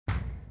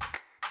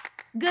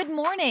Good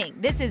morning.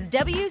 This is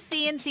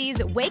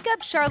WCNC's Wake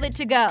Up Charlotte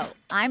to Go.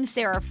 I'm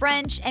Sarah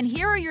French, and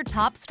here are your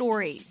top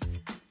stories.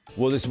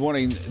 Well, this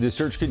morning, the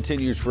search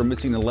continues for a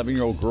missing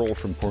 11-year-old girl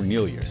from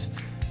Cornelius.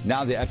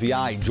 Now the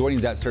FBI joining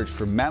that search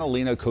for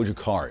Madalena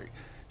Kojikari.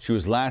 She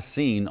was last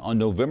seen on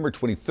November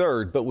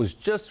 23rd, but was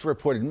just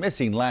reported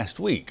missing last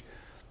week.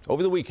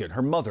 Over the weekend,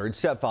 her mother and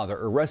stepfather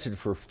arrested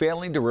for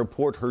failing to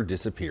report her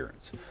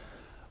disappearance.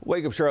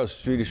 Wake Up Charlotte's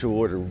Tradisha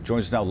Woodard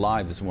joins us now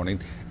live this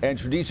morning. And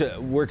Tradisha,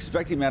 we're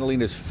expecting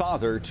Madalena's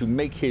father to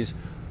make his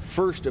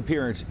first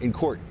appearance in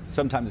court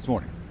sometime this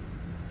morning.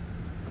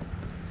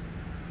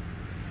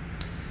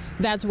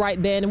 That's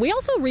right, Ben. We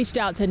also reached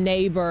out to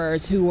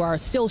neighbors who are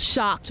still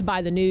shocked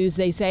by the news.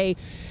 They say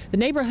the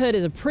neighborhood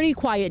is a pretty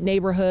quiet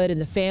neighborhood and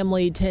the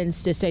family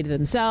tends to stay to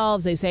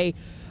themselves. They say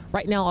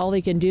right now all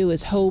they can do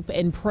is hope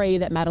and pray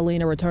that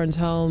Madalena returns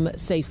home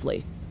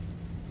safely.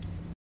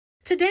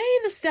 Today,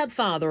 the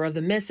stepfather of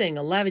the missing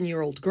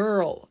 11-year-old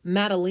girl,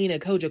 Madalena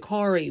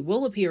Kojikari,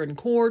 will appear in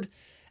court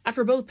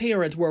after both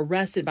parents were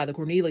arrested by the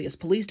Cornelius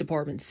Police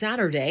Department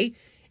Saturday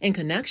in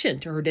connection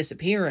to her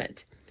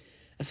disappearance.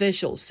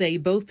 Officials say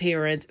both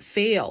parents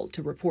failed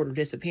to report her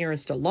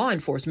disappearance to law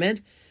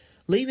enforcement,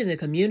 leaving the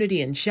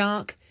community in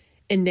shock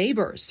and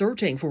neighbors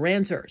searching for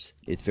answers.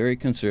 It's very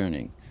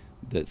concerning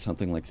that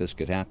something like this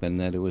could happen,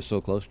 that it was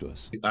so close to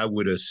us. I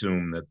would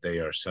assume that they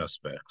are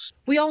suspects.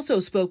 We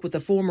also spoke with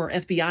a former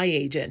FBI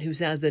agent who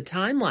says the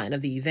timeline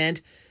of the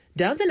event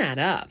doesn't add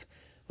up,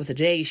 with the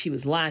day she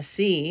was last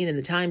seen and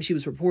the time she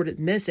was reported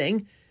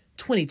missing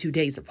 22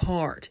 days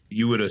apart.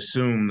 You would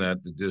assume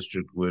that the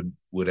district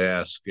would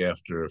ask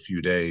after a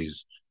few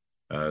days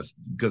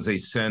because they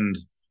send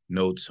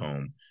notes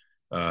home.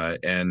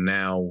 And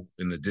now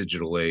in the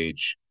digital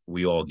age,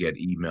 we all get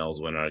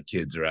emails when our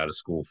kids are out of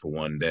school for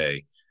one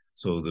day.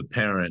 So the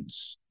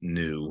parents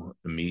knew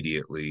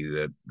immediately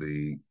that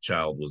the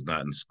child was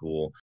not in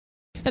school.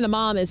 And the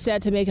mom is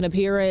set to make an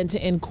appearance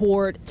in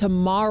court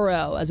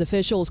tomorrow as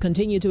officials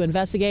continue to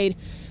investigate.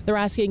 They're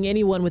asking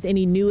anyone with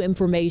any new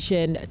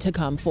information to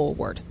come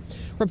forward.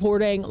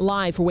 Reporting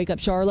live for Wake Up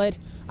Charlotte,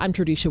 I'm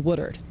Tradisha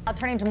Woodard.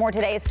 Turning to more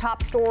today's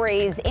top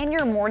stories in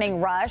your morning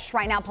rush.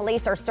 Right now,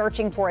 police are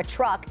searching for a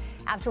truck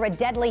after a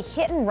deadly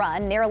hit and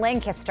run near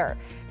Lancaster.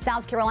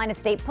 South Carolina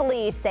State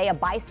Police say a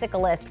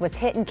bicyclist was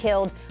hit and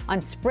killed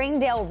on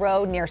Springdale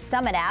Road near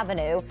Summit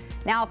Avenue.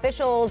 Now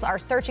officials are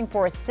searching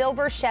for a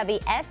silver Chevy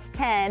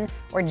S10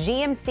 or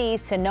GMC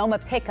Sonoma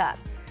pickup.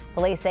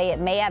 Police say it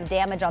may have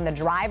damage on the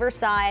driver's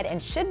side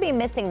and should be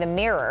missing the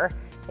mirror.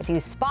 If you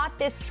spot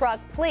this truck,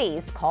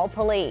 please call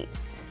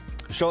police.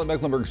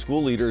 Charlotte-Mecklenburg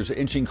school leaders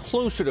inching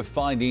closer to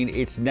finding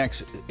its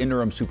next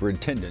interim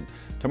superintendent.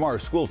 Tomorrow,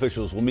 school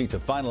officials will meet to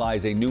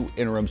finalize a new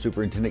interim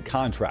superintendent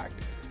contract.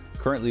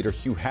 Current leader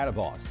Hugh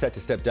Hadabaugh set to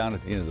step down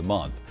at the end of the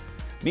month.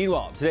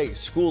 Meanwhile, today,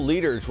 school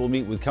leaders will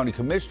meet with county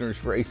commissioners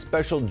for a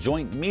special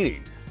joint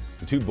meeting.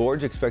 The two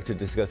boards expect to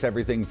discuss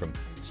everything from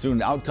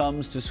student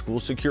outcomes to school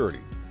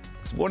security.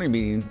 This morning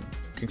meeting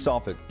kicks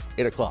off at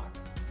 8 o'clock.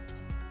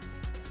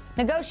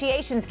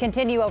 Negotiations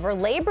continue over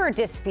labor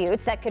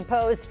disputes that could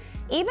pose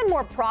even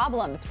more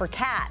problems for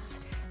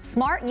CATS.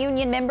 Smart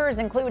union members,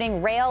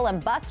 including rail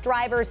and bus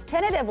drivers,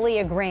 tentatively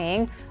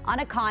agreeing on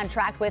a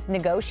contract with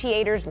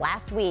negotiators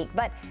last week.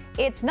 But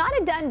it's not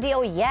a done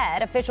deal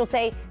yet. Officials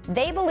say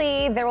they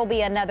believe there will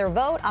be another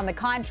vote on the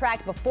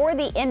contract before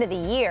the end of the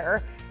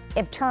year.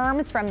 If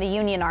terms from the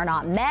union are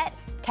not met,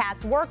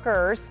 CATS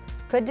workers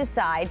could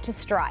decide to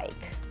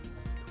strike.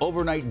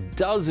 Overnight,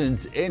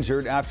 dozens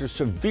injured after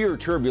severe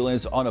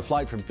turbulence on a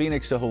flight from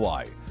Phoenix to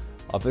Hawaii.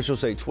 Officials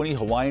say 20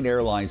 Hawaiian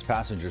Airlines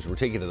passengers were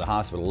taken to the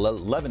hospital,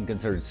 11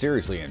 considered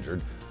seriously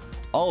injured.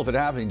 All of it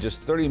happening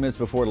just 30 minutes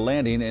before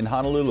landing in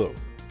Honolulu.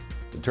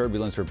 The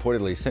turbulence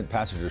reportedly sent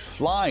passengers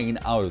flying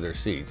out of their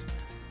seats.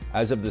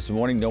 As of this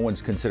morning, no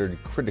one's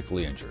considered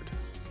critically injured.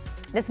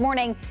 This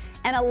morning,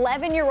 an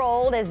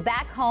 11-year-old is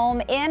back home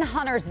in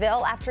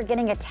Huntersville after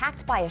getting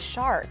attacked by a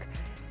shark.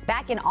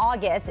 Back in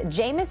August,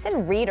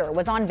 Jamison Reeder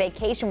was on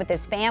vacation with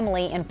his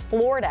family in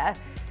Florida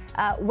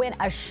when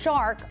a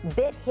shark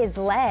bit his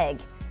leg.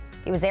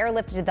 He was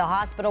airlifted to the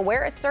hospital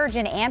where a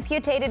surgeon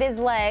amputated his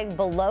leg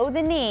below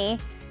the knee.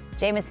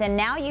 Jamison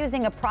now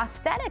using a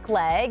prosthetic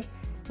leg.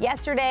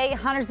 Yesterday,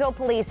 Huntersville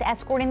police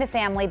escorting the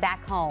family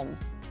back home.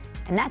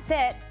 And that's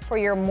it for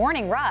your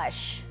morning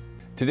rush.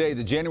 Today,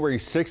 the January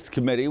 6th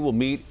committee will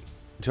meet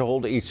to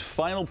hold its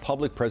final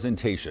public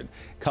presentation.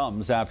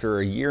 Comes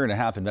after a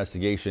year-and-a-half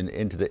investigation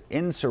into the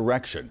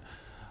insurrection.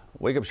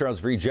 Wake Up Charlotte's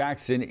Bree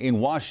Jackson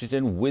in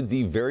Washington with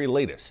the very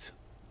latest.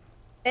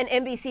 And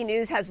NBC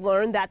News has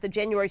learned that the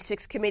January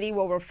 6th committee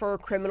will refer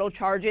criminal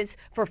charges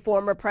for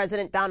former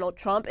President Donald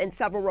Trump and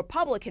several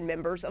Republican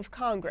members of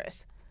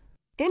Congress.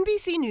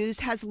 NBC News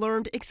has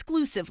learned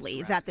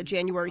exclusively that the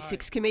January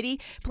 6th committee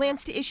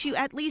plans to issue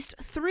at least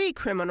 3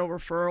 criminal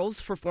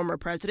referrals for former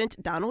President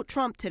Donald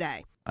Trump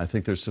today. I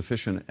think there's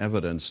sufficient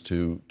evidence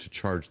to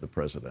charge the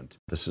president.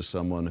 This is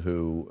someone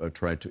who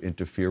tried to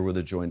interfere with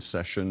a joint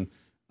session,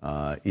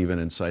 even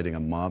inciting a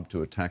mob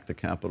to attack the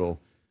Capitol.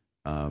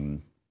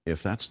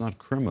 If that's not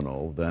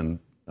criminal, then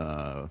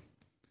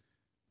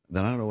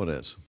then I don't know what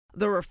is.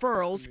 The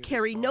referrals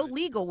carry no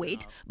legal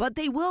weight, but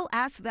they will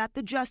ask that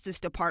the Justice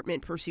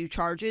Department pursue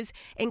charges,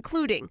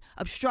 including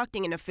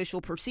obstructing an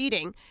official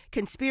proceeding,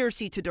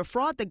 conspiracy to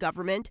defraud the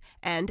government,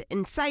 and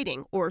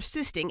inciting or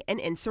assisting an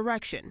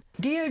insurrection.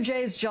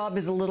 DOJ's job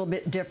is a little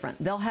bit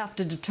different. They'll have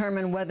to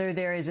determine whether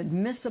there is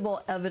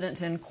admissible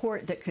evidence in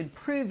court that could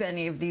prove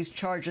any of these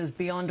charges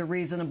beyond a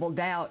reasonable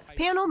doubt.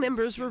 Panel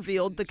members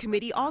revealed the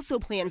committee also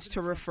plans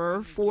to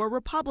refer 4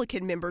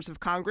 Republican members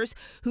of Congress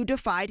who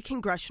defied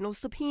congressional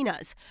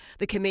subpoenas.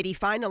 The committee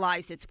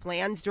finalized its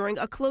plans during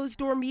a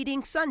closed-door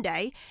meeting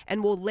Sunday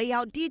and will lay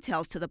out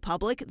details to the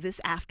public this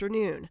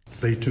afternoon.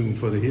 Stay tuned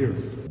for the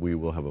hearing. We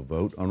will have a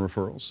vote on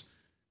referrals,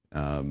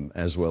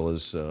 as well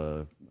as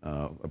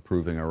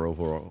approving our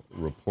overall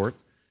report.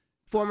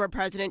 Former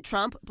President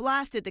Trump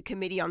blasted the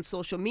committee on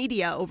social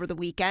media over the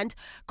weekend,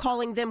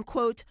 calling them,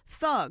 quote,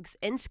 thugs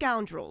and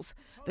scoundrels.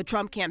 The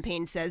Trump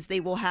campaign says they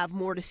will have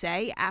more to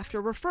say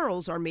after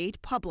referrals are made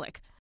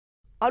public.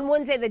 On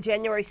Wednesday, the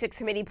January 6th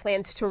committee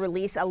plans to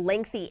release a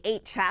lengthy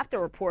 8-chapter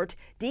report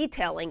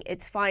detailing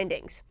its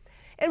findings.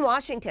 In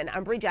Washington,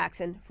 I'm Bree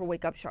Jackson for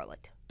Wake Up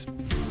Charlotte.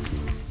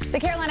 The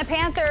Carolina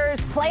Panthers'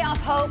 playoff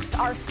hopes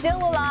are still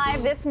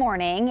alive this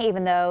morning,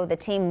 even though the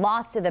team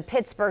lost to the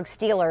Pittsburgh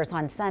Steelers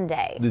on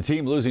Sunday. The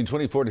team losing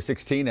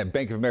 24-16 at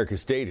Bank of America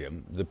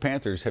Stadium. The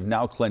Panthers have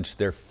now clinched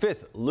their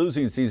 5th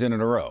losing season in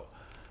a row.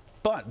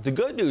 But the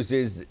good news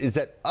is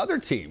that other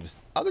teams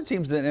in the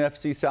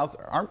NFC South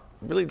aren't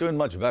really doing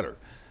much better.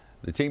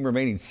 The team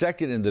remaining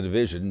second in the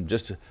division,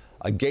 just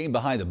a game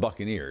behind the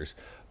Buccaneers.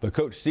 But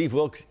Coach Steve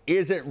Wilks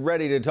isn't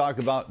ready to talk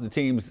about the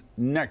team's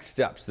next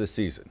steps this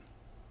season.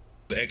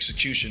 The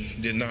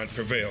execution did not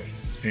prevail,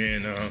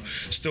 and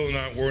still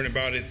not worrying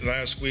about it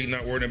last week,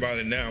 not worrying about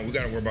it now. We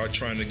got to worry about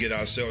trying to get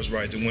ourselves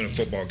right to win a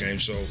football game.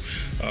 So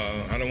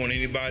I don't want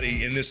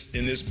anybody in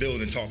this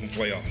building talking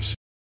playoffs.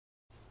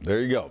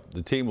 There you go.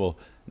 The team will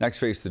next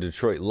face the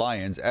Detroit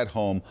Lions at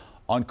home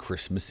on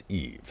Christmas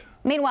Eve.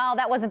 Meanwhile,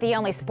 that wasn't the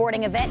only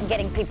sporting event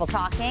getting people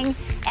talking.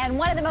 And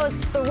one of the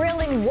most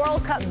thrilling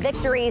World Cup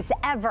victories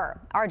ever.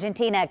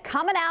 Argentina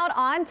coming out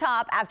on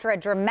top after a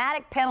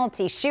dramatic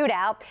penalty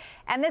shootout.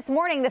 And this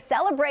morning, the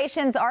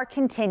celebrations are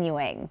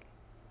continuing.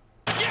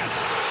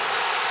 Yes!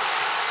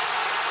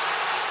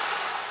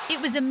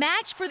 It was a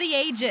match for the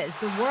ages,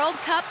 the World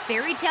Cup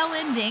fairy tale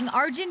ending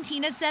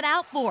Argentina set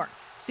out for.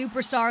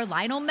 Superstar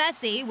Lionel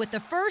Messi with the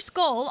first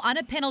goal on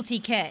a penalty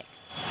kick.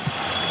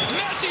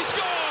 Messi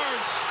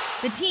scores!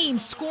 The team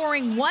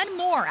scoring one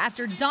more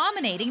after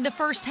dominating the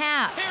first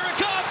half. Here it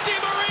comes, Di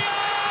Maria!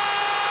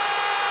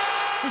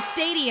 The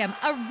stadium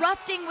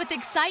erupting with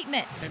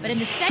excitement. But in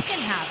the second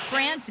half,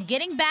 France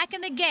getting back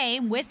in the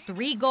game with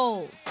 3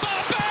 goals.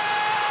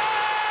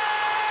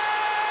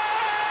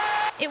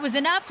 It was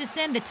enough to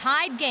send the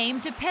tied game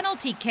to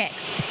penalty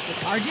kicks,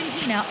 with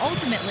Argentina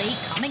ultimately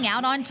coming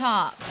out on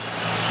top.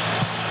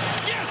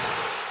 Yes!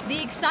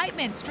 The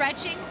excitement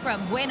stretching from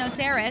Buenos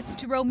Aires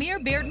to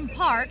Romir Bearden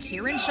Park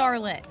here in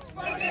Charlotte.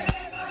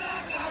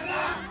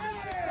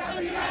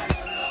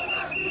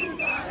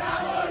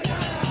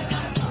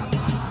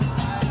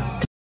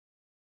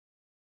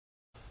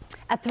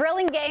 A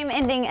thrilling game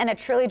ending in a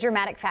truly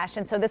dramatic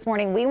fashion. So this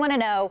morning, we want to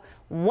know,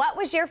 what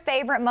was your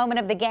favorite moment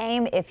of the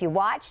game? If you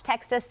watched,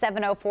 text us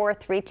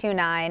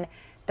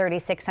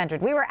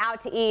 704-329-3600. We were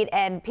out to eat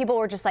and people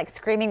were just like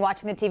screaming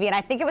watching the TV. And I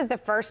think it was the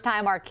first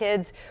time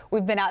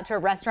we've been out to a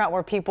restaurant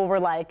where people were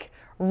like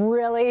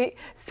really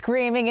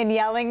screaming and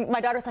yelling. My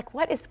daughter's like,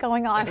 what is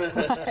going on?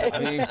 I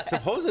mean,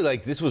 supposedly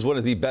like this was one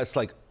of the best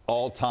like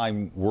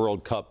all-time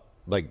World Cup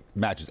like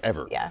matches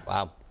ever. Yeah.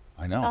 Wow.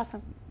 I know. That's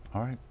awesome.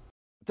 All right.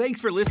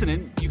 Thanks for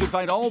listening. You can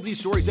find all these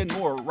stories and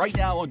more right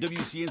now on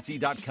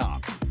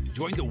WCNC.com.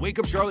 Join the Wake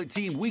Up Charlotte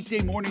team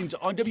weekday mornings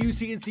on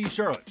WCNC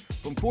Charlotte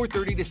from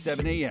 4:30 to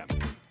 7 a.m.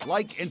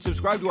 Like and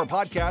subscribe to our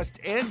podcast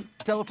and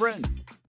tell a friend.